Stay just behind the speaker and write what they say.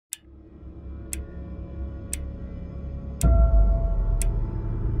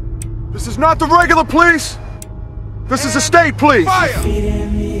This is not the regular police. This is the state police. Fire!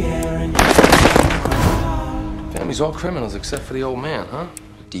 Family's all criminals except for the old man, huh?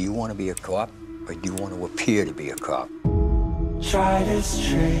 Do you want to be a cop, or do you want to appear to be a cop? Try this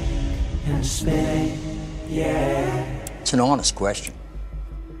trick and spin, yeah. It's an honest question.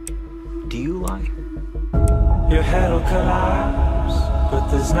 Do you lie? Your head'll collapse, but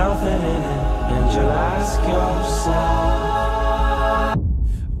there's nothing in it, and you'll ask yourself,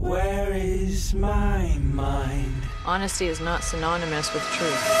 where is my mind? Honesty is not synonymous with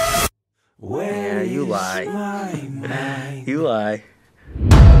truth. Where you lie. You lie.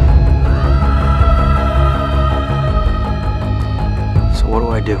 So what do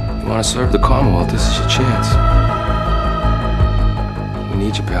I do? You want to serve the Commonwealth? This is your chance. We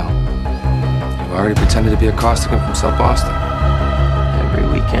need you, pal. You've already pretended to be a COSTIGAN from South Boston. Every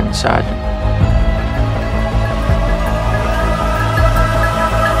weekend, Sergeant.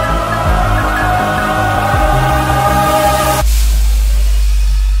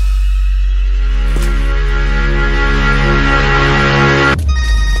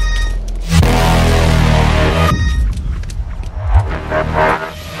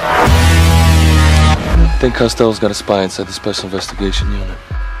 I think Costello's got a spy inside the Special Investigation Unit.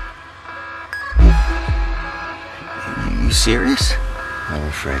 You serious? I'm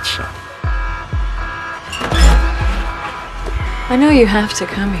afraid so. I know you have to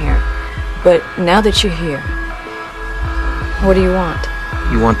come here, but now that you're here, what do you want?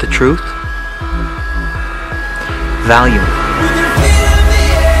 You want the truth? Value.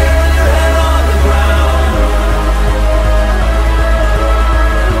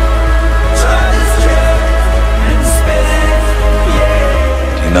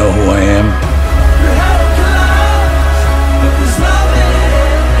 You know who I am?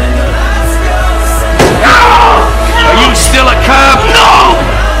 Are you still a cop? No!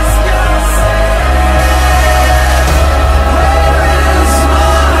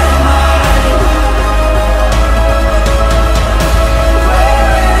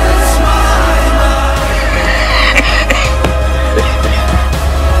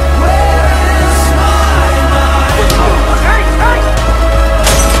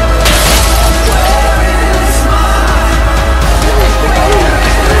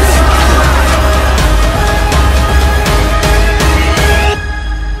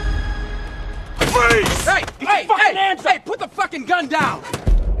 Hey, put the fucking gun down!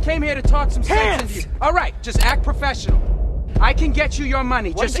 Came here to talk some sense into you. All right, just act professional. I can get you your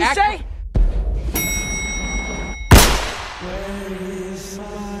money. What just did you act. say?